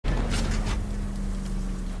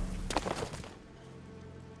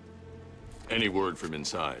Any word from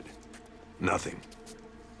inside? Nothing.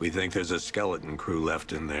 We think there's a skeleton crew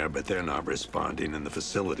left in there, but they're not responding and the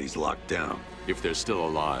facility's locked down. If they're still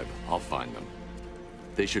alive, I'll find them.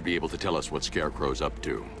 They should be able to tell us what Scarecrow's up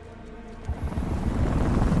to.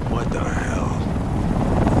 What the hell?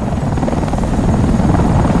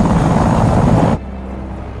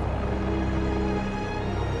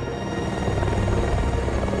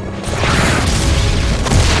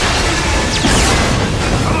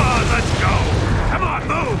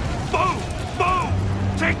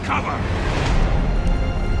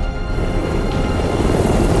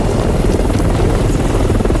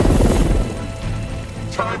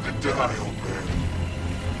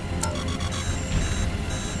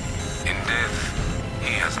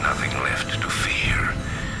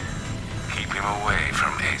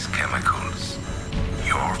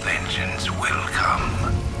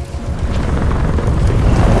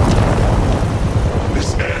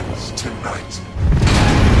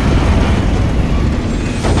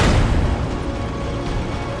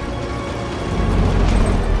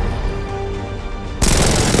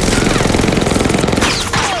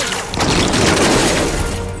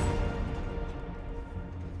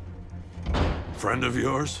 Friend of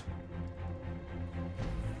yours?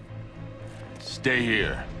 Stay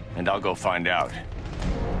here, and I'll go find out.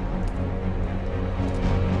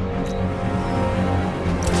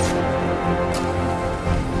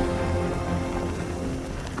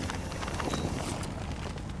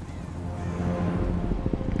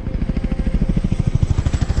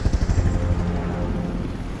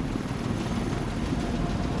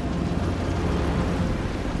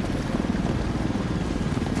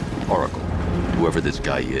 Whoever this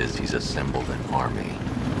guy is, he's assembled an army.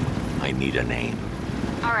 I need a name.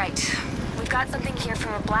 All right. We've got something here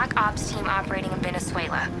from a Black Ops team operating in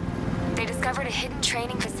Venezuela. They discovered a hidden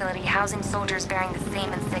training facility housing soldiers bearing the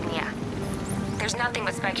same insignia. There's nothing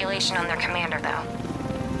but speculation on their commander,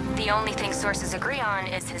 though. The only thing sources agree on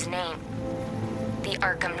is his name. The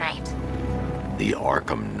Arkham Knight. The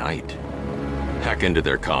Arkham Knight? Hack into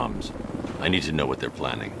their comms. I need to know what they're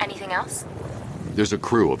planning. Anything else? There's a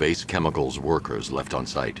crew of Ace Chemicals workers left on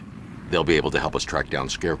site. They'll be able to help us track down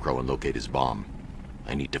Scarecrow and locate his bomb.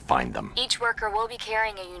 I need to find them. Each worker will be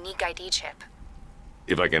carrying a unique ID chip.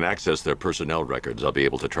 If I can access their personnel records, I'll be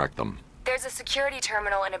able to track them. There's a security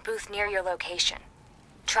terminal in a booth near your location.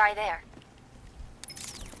 Try there.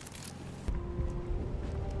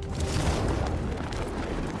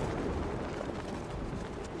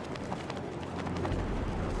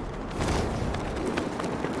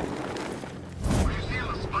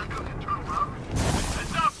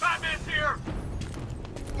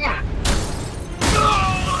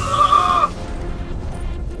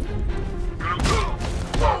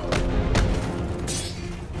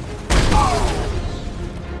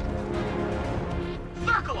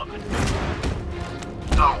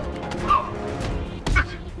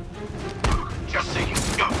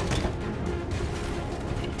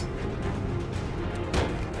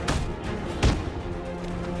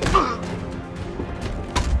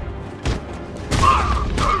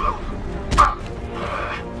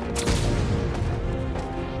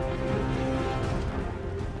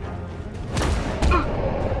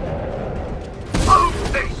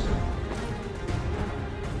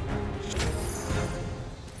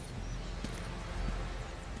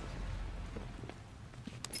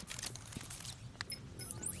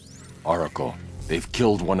 Oracle, they've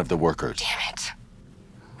killed one of the workers. Damn it.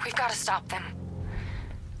 We've got to stop them.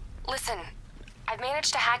 Listen, I've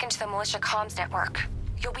managed to hack into the militia comms network.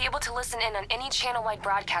 You'll be able to listen in on any channel-wide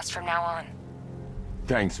broadcast from now on.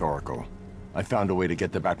 Thanks, Oracle. I found a way to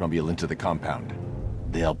get the Batmobile into the compound.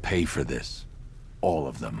 They'll pay for this. All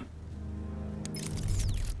of them.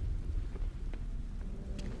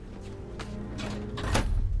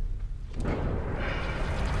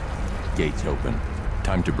 Gates open.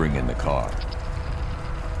 Time to bring in the car.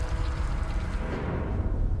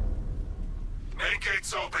 Main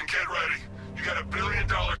gate's open, get ready. You got $1 billion.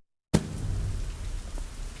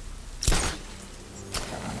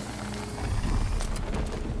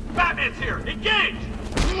 Batman's here! Engage!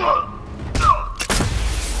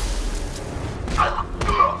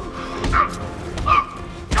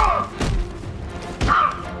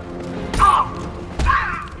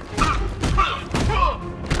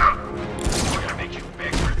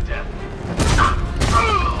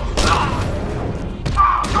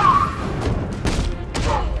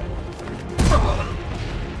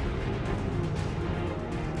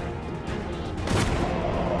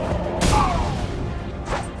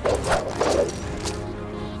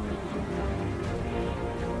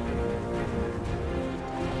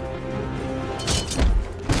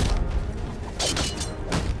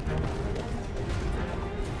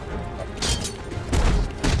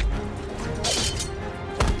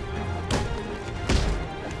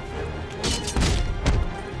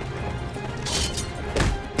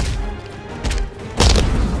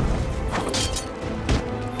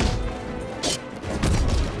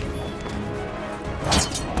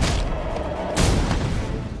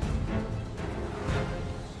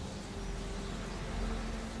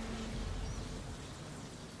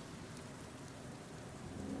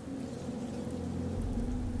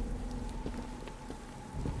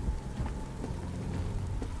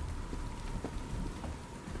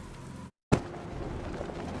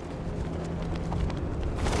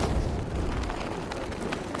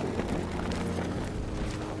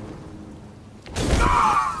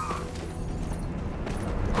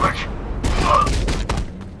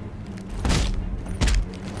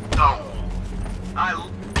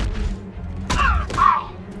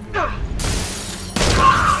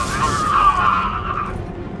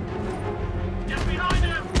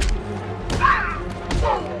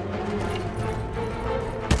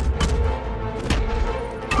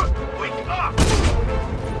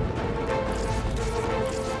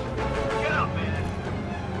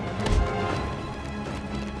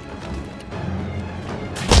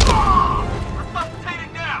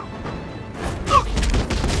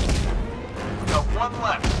 one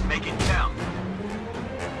left. Make it count.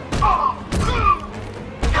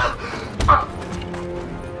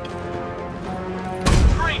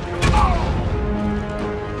 Drink!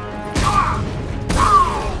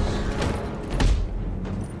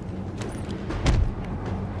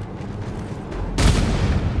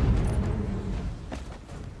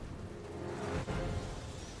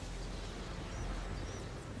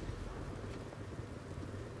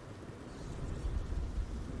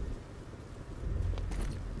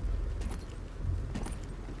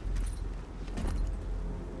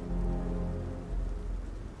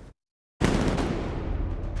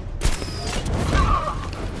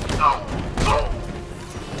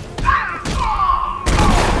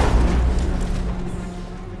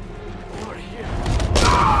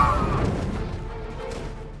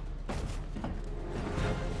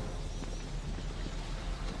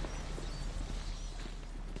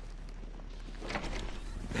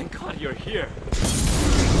 Thank God you're here.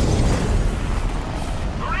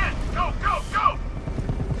 You're in! Go, go, go!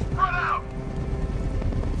 Spread out!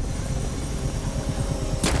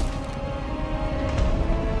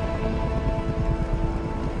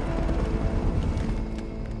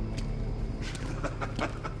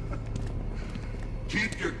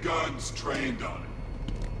 Keep your guns trained on him.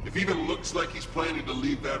 If he even looks like he's planning to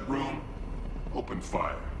leave that room, open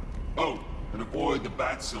fire. Oh, and avoid the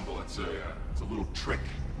bat symbol. It's a little trick.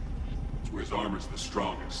 It's where his armor's the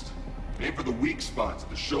strongest. Aim for the weak spots,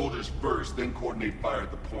 the shoulders first, then coordinate fire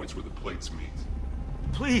at the points where the plates meet.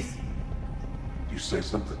 Please. You say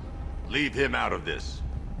something? Leave him out of this.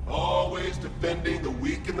 Always defending the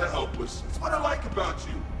weak and the helpless. That's what I like about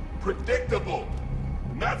you. Predictable.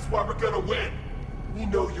 And that's why we're gonna win. We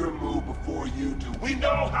know your move before you do. We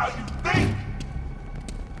know how you think!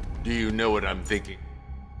 Do you know what I'm thinking?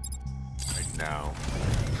 Right now.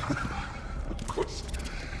 Of course,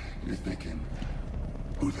 you're thinking,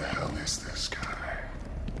 who the hell is this guy?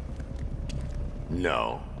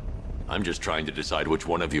 No. I'm just trying to decide which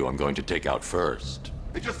one of you I'm going to take out first.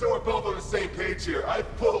 Hey, just so we're both on the same page here, I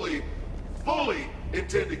fully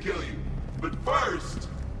intend to kill you. But first,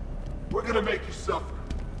 we're gonna make you suffer.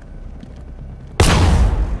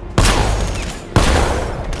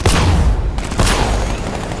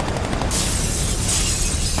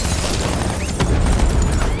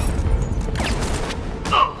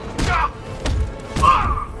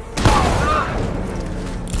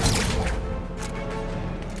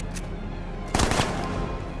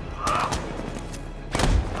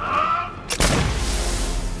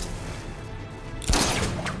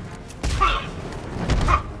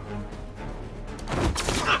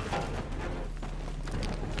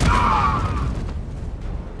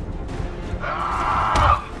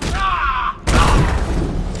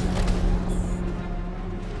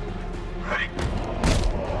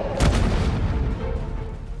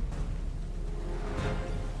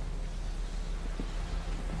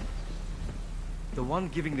 The one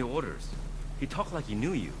giving the orders. He talked like he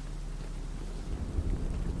knew you.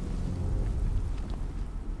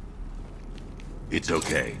 It's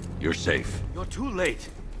okay. You're safe. You're too late.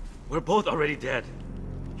 We're both already dead.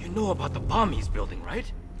 You know about the bomb he's building,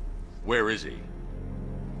 right? Where is he?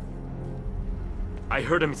 I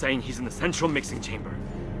heard him saying he's in the central mixing chamber.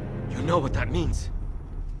 You know what that means.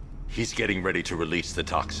 He's getting ready to release the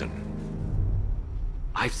toxin.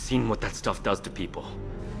 I've seen what that stuff does to people.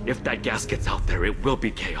 If that gas gets out there, it will be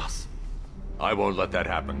chaos. I won't let that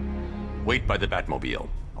happen. Wait by the Batmobile.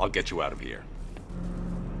 I'll get you out of here.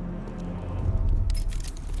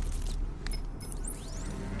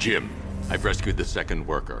 Jim, I've rescued the second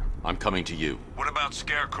worker. I'm coming to you. What about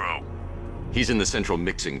Scarecrow? He's in the central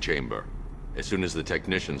mixing chamber. As soon as the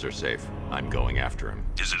technicians are safe, I'm going after him.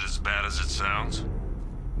 Is it as bad as it sounds?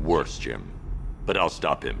 Worse, Jim. But I'll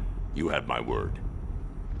stop him. You have my word.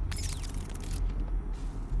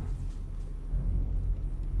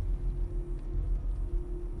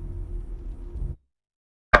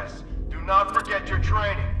 Do not forget your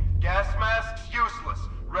training. Gas masks, useless.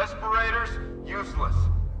 Respirators, useless.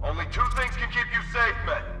 Only two things can keep you safe,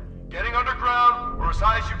 men. Getting underground, or as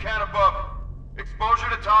high as you can above it. Exposure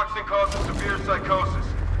to toxin causes severe psychosis,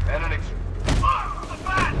 and an the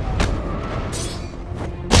bat!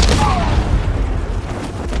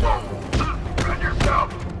 Run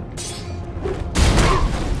yourself!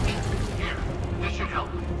 Here, this should help.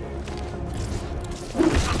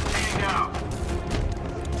 Bleeding out.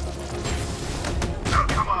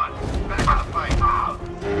 Come on, back to the fight.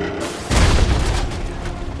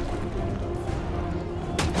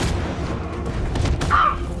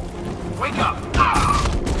 Wake up!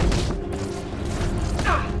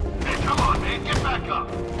 Come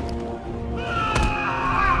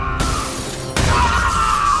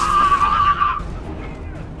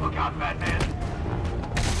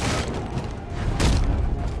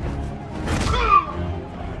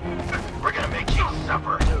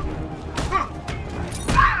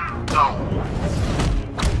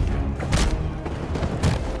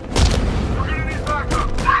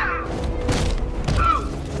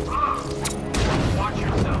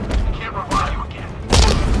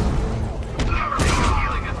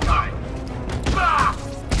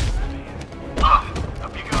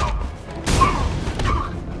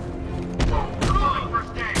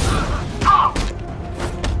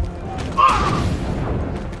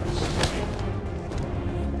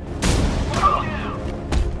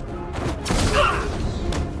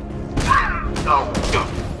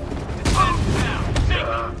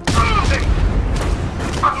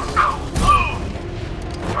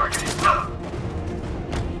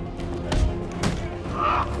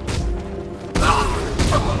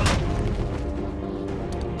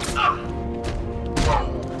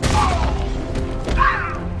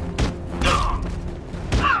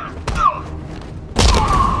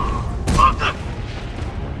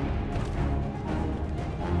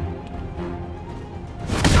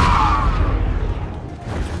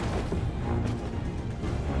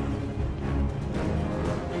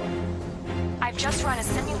I've just run a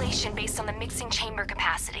simulation based on the mixing chamber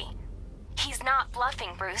capacity. He's not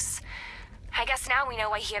bluffing, Bruce. I guess now we know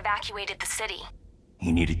why he evacuated the city.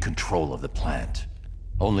 He needed control of the plant.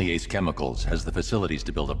 Only Ace Chemicals has the facilities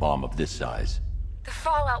to build a bomb of this size. The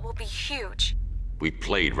fallout will be huge. We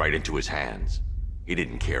played right into his hands. He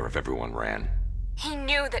didn't care if everyone ran. He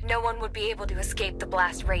knew that no one would be able to escape the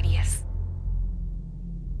blast radius.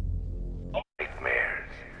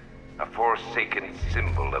 Nightmares. A forsaken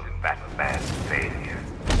symbol of that man's failure.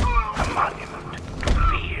 A monument to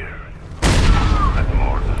fear. But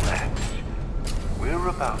more than that, we're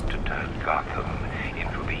about to turn Gotham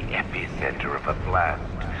into the epicenter of a blast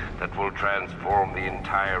that will transform the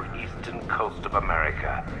entire eastern coast of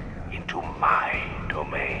America into my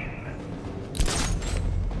domain.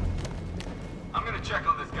 I'm gonna check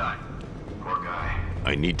on this guy. Poor guy.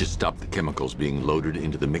 I need to stop the chemicals being loaded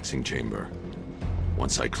into the mixing chamber.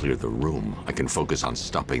 Once I clear the room, I can focus on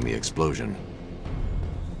stopping the explosion.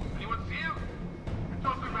 Anyone see him? It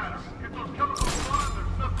doesn't matter. If those chemicals run,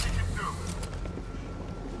 there's nothing you can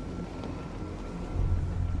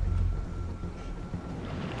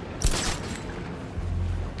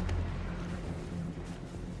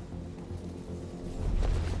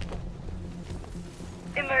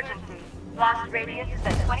do. Emergency. Blast radius is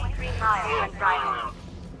at 23 miles when driving.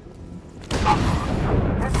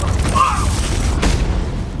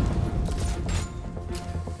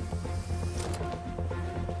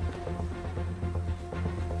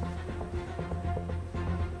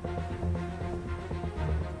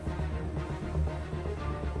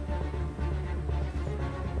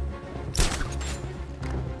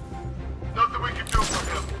 Nothing we can do for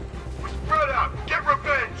him. We're spread out. Get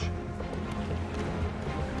revenge.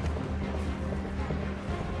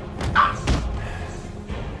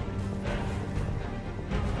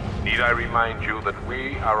 Need I remind you that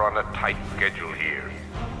we are on a tight schedule here?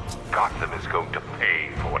 Gotham is going to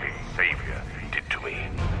pay for what its savior did to me.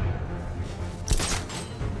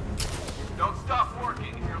 Don't stop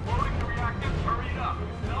working. If you're loading the reactors, hurry it up.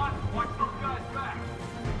 If not, watch those guys back.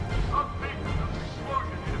 Some papers of the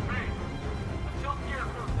explosion in the base. Until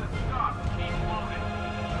Scarecrow says stop, keep loading.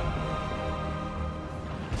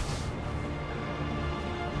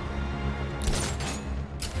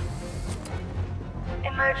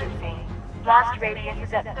 Emergency. Blast radius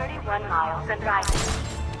is at 31 miles and rising.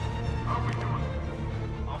 How are we doing?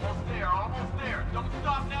 Almost there, almost there. Don't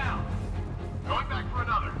stop now. Going back for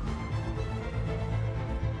another.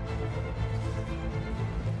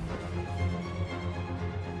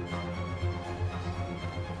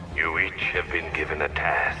 You each have been given a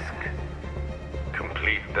task.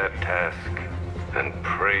 Complete that task, and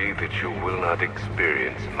pray that you will not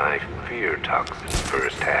experience my fear toxin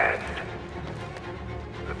firsthand.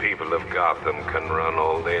 The people of Gotham can run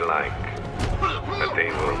all they like, but they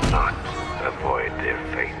will not avoid their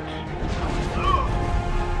fate.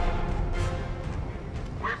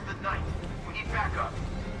 Where's the knight? We need backup.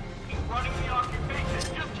 Keep running the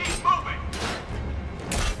occupation. Just keep moving.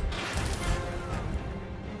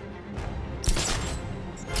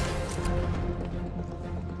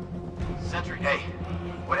 Sentry, hey,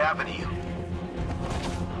 what happened to you?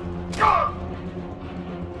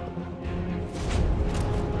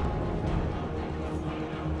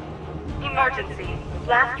 Emergency.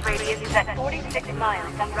 Blast radius is at 46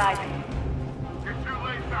 miles and rising. You're too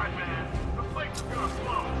late, Batman. The place is gonna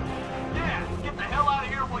explode. Yeah, get the hell out of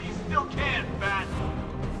here while you still can, Bat.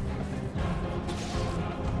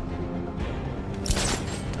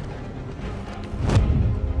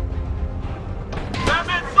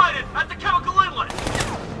 Batman sighted at the chemical inlet.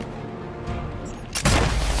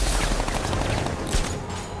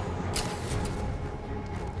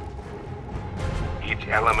 Each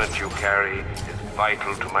element you carry is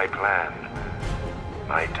vital to my plan.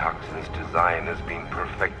 My toxin's design has been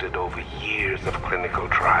perfected over years of clinical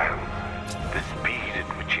trial. The speed at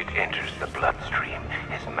which it enters the bloodstream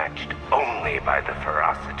is matched only by the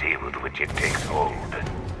ferocity with which it takes hold.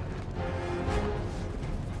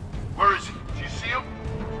 Where is he? Do you see him?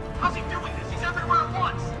 How's he doing this? He's everywhere at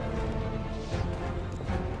once.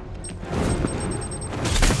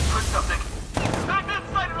 Heard something.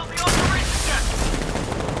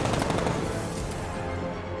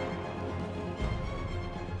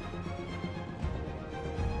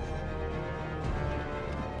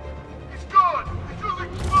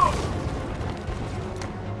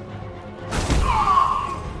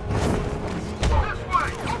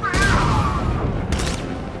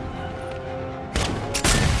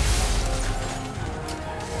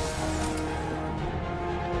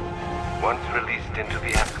 Once released into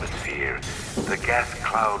the atmosphere, the gas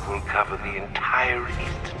cloud will cover the entire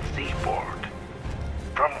eastern seaboard.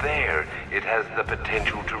 From there, it has the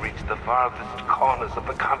potential to reach the farthest corners of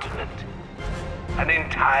the continent. An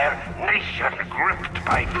entire nation gripped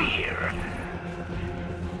by fear.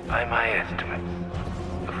 By my estimates,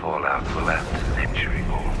 the fallout will last a century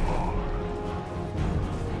or more.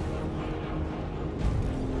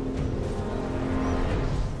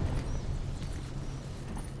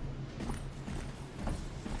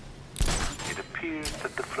 It appears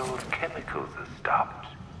that the flow of chemicals has stopped,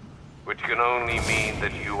 which can only mean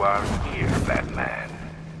that you are here, Batman.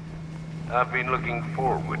 I've been looking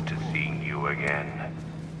forward to seeing you again.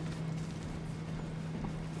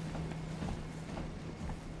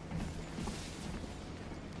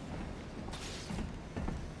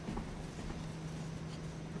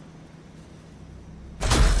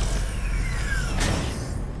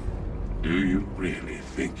 Do you really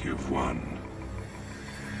think you've won?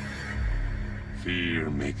 Fear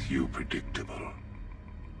makes you predictable.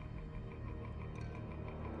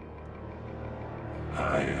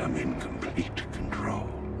 I am in complete control.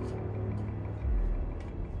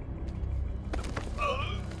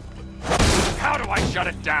 How do I shut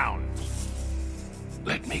it down?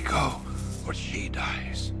 Let me go, or she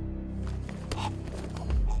dies.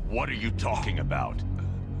 What are you talking about?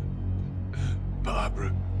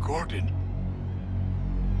 Barbara Gordon.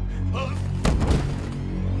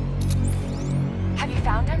 Have you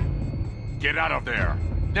found him? Get out of there!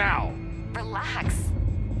 Now! Relax.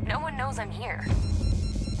 No one knows I'm here.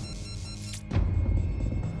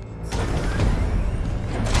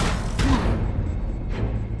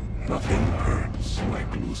 Nothing hurts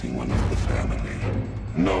like losing one of the family.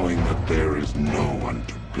 Knowing that there is no one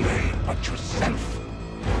to blame but yourself.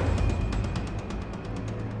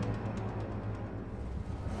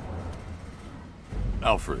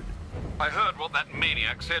 Alfred. I heard what that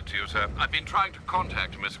maniac said to you, sir. I've been trying to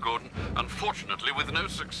contact Miss Gordon, unfortunately with no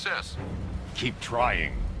success. Keep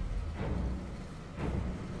trying.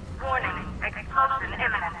 Warning, expulsion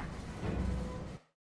imminent.